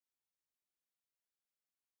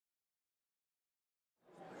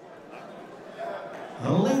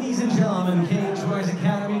Ladies and gentlemen, Cage Warriors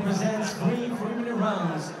Academy presents 3 3-minute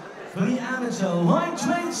rounds for the amateur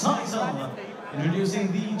lightweight title.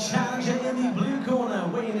 Introducing the challenger in the blue corner,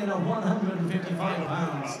 weighing in at 155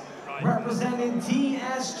 pounds, representing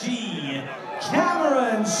TSG,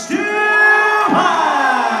 Cameron STEWART.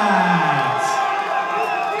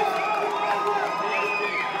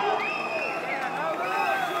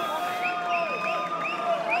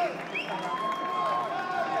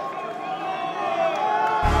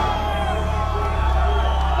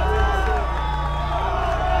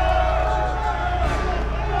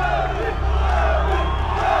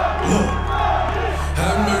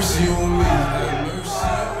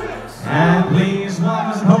 And please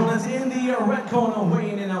welcome his opponents in the red corner,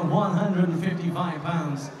 weighing in at 155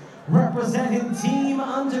 pounds, representing Team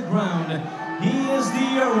Underground. He is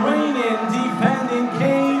the reigning, defending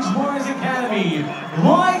Cage Warriors Academy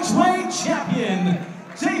lightweight champion,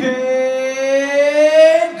 David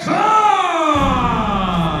COOKE.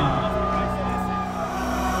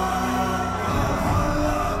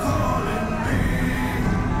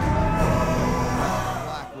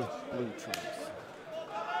 Black with blue trim.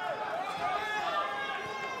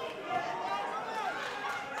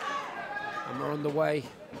 And we're on the way.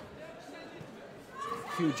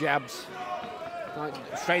 A few jabs.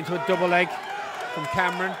 Straight into a double leg from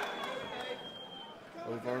Cameron.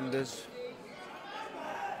 Over-unders.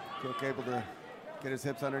 Cooke able to get his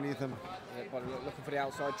hips underneath him. Yeah, but looking for the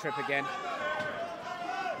outside trip again.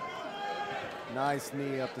 Nice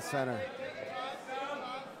knee up the center.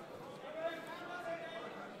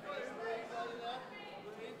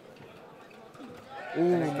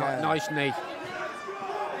 Ooh, nice knee.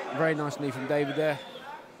 Very nice knee from David there.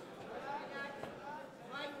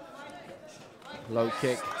 Low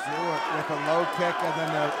kick. Stewart with a low kick and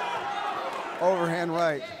then the overhand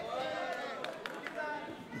right.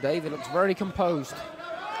 David looks very composed.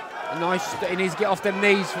 A nice, he needs to get off the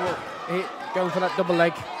knees for going for that double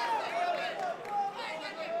leg.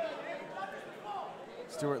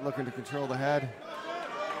 Stewart looking to control the head.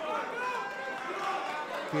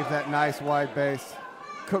 Keep that nice wide base.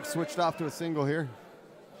 Cooke switched off to a single here.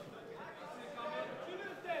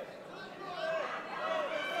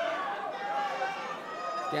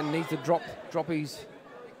 Again, needs to drop his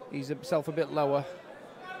himself a bit lower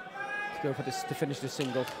to go for this, to finish the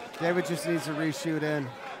single. David just needs to reshoot in,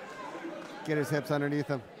 get his hips underneath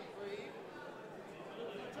him.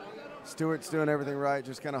 Stewart's doing everything right,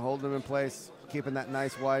 just kind of holding him in place, keeping that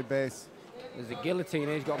nice wide base. There's a guillotine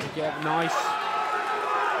here, he's got to get nice.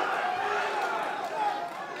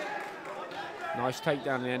 Nice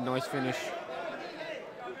takedown there, nice finish.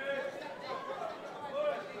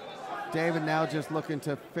 David now just looking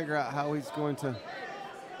to figure out how he's going to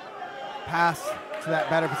pass to that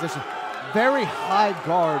better position. Very high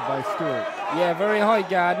guard by Stewart. Yeah, very high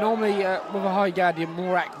guard. Normally with a high guard you're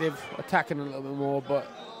more active, attacking a little bit more, but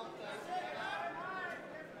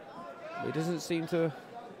he doesn't seem to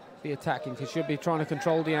be attacking. He should be trying to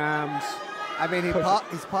control the arms. I mean,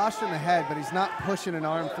 he's posturing the head, but he's not pushing an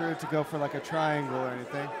arm through to go for like a triangle or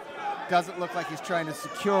anything. Doesn't look like he's trying to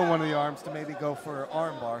secure one of the arms to maybe go for an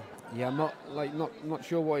arm bar. Yeah, I'm not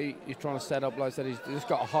sure what he's trying to set up. Like I said, he's just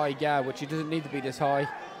got a high guard, which he doesn't need to be this high.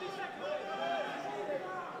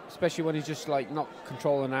 Especially when he's just like not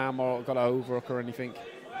controlling an arm or got an overhook or anything.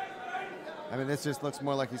 I mean, this just looks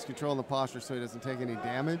more like he's controlling the posture so he doesn't take any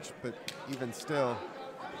damage, but even still.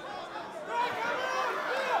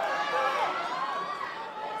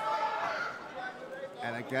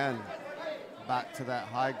 And again, back to that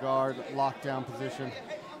high guard lockdown position.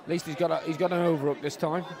 At least he's got an overhook this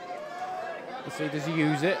time. Let's see, does he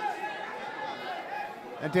use it?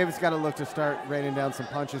 And David's got to look to start raining down some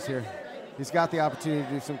punches here. He's got the opportunity to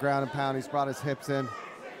do some ground and pound. He's brought his hips in.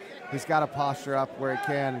 He's got to posture up where he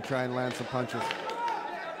can and try and land some punches.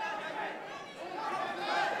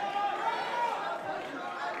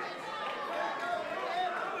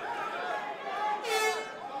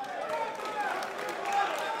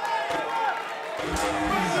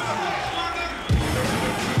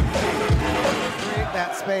 Create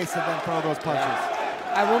that space and then throw those punches.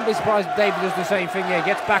 I wouldn't be surprised if David does the same thing here.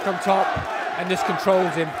 Gets back on top and just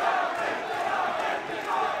controls him.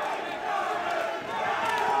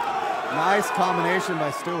 Nice combination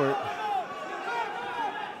by Stewart.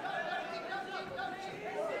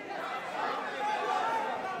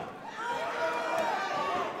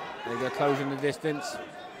 They go closing the distance.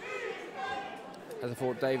 As I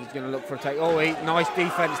thought David's going to look for a take. Oh, nice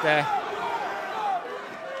defense there.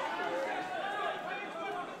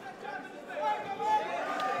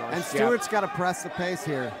 And Stewart's got to press the pace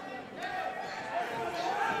here.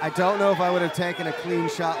 I don't know if I would have taken a clean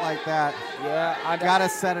shot like that. Yeah, I gotta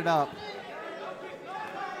set it up.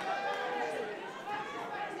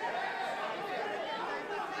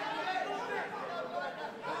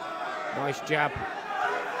 Nice jab.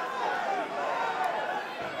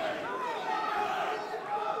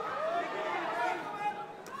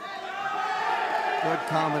 Good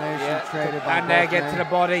combination traded by and there, both get men. to the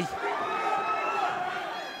body.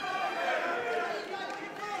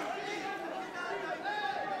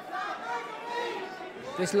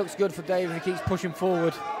 This looks good for David. He keeps pushing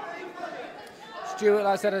forward. Stewart,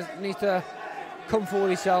 like I said, needs to come forward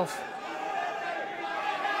himself.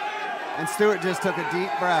 And Stewart just took a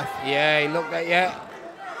deep breath. Yeah, he looked at, yeah.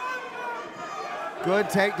 Good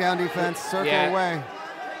takedown defense, circle away.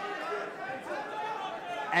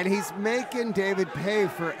 And he's making David pay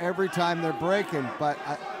for every time they're breaking, but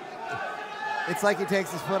it's like he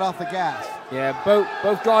takes his foot off the gas. Yeah,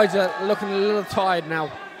 both guys are looking a little tired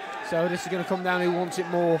now. So this is going to come down who wants it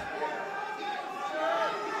more.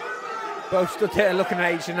 Both stood there looking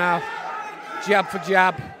at each other now. Jab for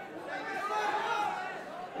jab.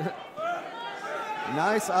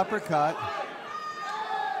 Nice uppercut.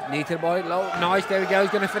 Knee to the body, low. Nice, there we go.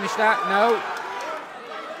 He's going to finish that. No.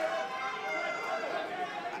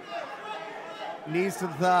 Knees to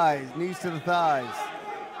the thighs, knees to the thighs.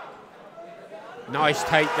 Nice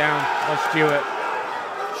takedown by Stewart.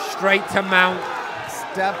 Straight to mount.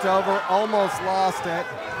 Stepped over, almost lost it,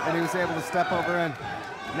 and he was able to step over in.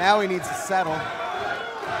 Now he needs to settle.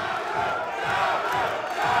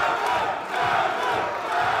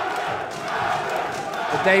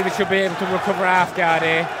 But David should be able to recover half guard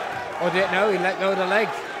here. Or no, he let go of the leg.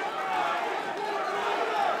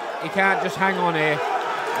 He can't just hang on here.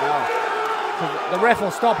 No. The ref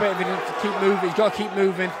will stop it if he needs to keep moving. He's got to keep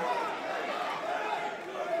moving.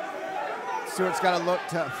 Stewart's got to look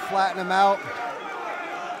to flatten him out.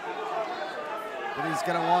 But he's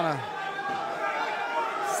going to want to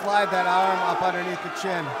slide that arm up underneath the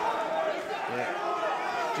chin.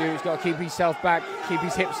 Yeah. Stewart's got to keep himself back, keep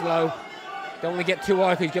his hips low. Don't want to get too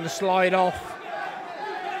high because he's going to slide off.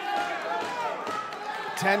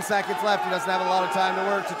 10 seconds left. He doesn't have a lot of time to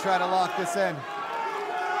work to try to lock this in.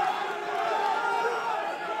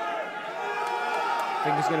 I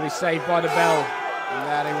think he's going to be saved by the bell. And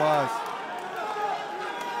that he was.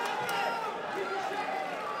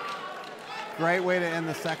 Great way to end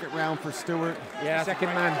the second round for Stewart. Yeah, second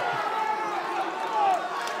man.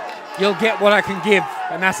 You'll get what I can give,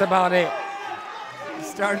 and that's about it.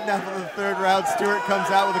 Starting out for the third round, Stewart comes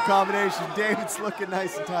out with a combination. David's looking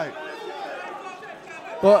nice and tight.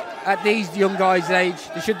 But at these young guys' age,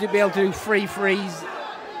 they should be able to do 3 frees,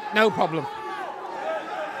 no problem.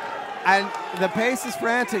 And the pace is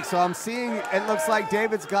frantic, so I'm seeing it looks like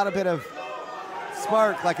David's got a bit of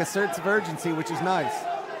spark, like a sense of urgency, which is nice.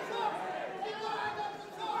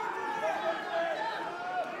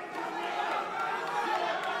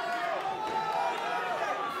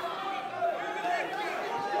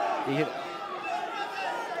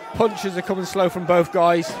 Punches are coming slow from both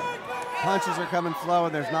guys. Punches are coming slow,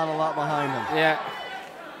 and there's not a lot behind them. Yeah.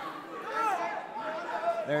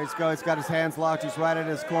 There he goes. He's got his hands locked. He's right at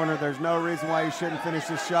his corner. There's no reason why he shouldn't finish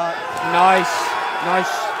this shot. Nice.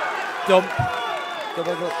 Nice dump.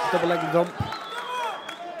 Double-legged dump.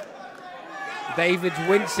 David's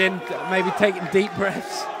wincing, maybe taking deep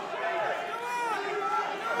breaths.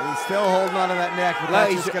 And he's still holding on to that neck, but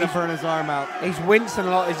that's just going to burn his arm out. He's wincing a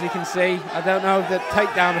lot, as you can see. I don't know if the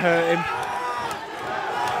takedown hurt him.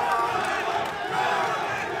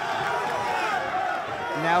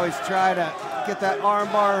 Now he's trying to get that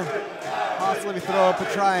arm bar, possibly throw up a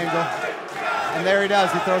triangle. And there he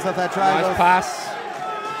does. He throws up that triangle. Nice pass.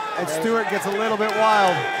 And Stewart gets a little bit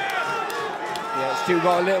wild. Yeah, Stu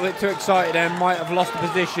got a little bit too excited and might have lost the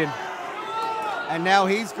position. And now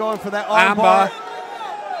he's going for that arm bar.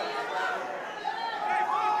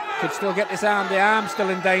 Could still get this arm. The arm's still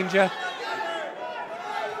in danger.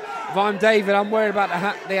 If I'm David, I'm worried about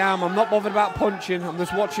the arm. I'm not bothered about punching. I'm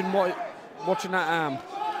just watching that arm.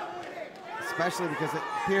 Especially because it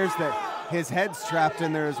appears that his head's trapped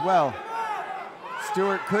in there as well.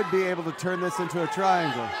 Stewart could be able to turn this into a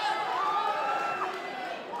triangle.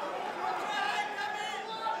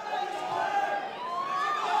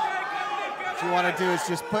 What you want to do is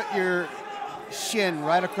just put your shin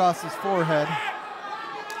right across his forehead.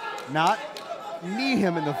 Not knee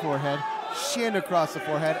him in the forehead, shin across the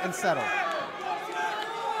forehead and settle.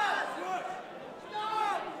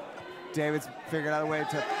 David's figured out a way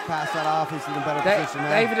to pass that off. He's in a better position now.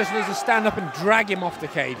 David just needs to stand up and drag him off the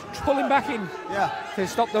cage. Pull him back in. Yeah. To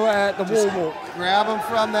stop the wall walk. Grab him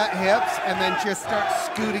from that hips and then just start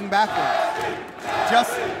scooting backwards.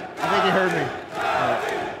 Just, I think he heard me.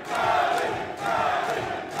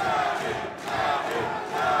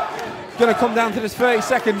 Gonna come down to this 30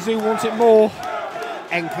 seconds, who wants it more?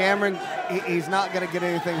 And Cameron, he's not gonna get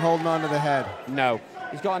anything holding on to the head. No.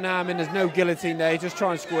 He's got an arm in, there's no guillotine there, he's just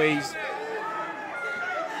trying to squeeze.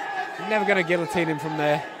 He's never gonna guillotine him from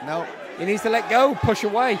there. Nope. He needs to let go, push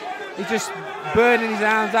away. He's just burning his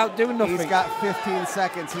arms out, doing nothing. He's got 15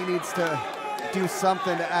 seconds. He needs to do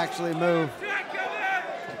something to actually move.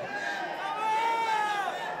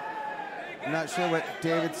 I'm not sure what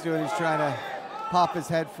David's doing. He's trying to pop his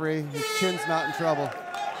head free. His chin's not in trouble.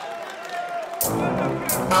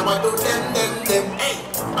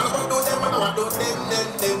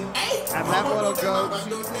 And that one will go to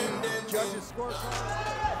the judges'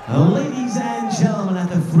 scorecard. Ladies and gentlemen, at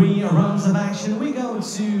the 3 rounds of action, we go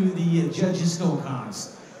to the judges'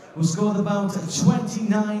 scorecards, who scored about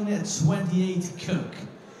 29-28 Cook,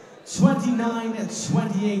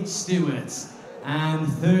 29-28 Stewart, and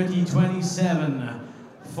 30-27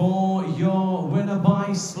 for your winner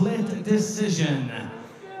by split decision.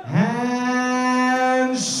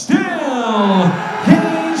 And still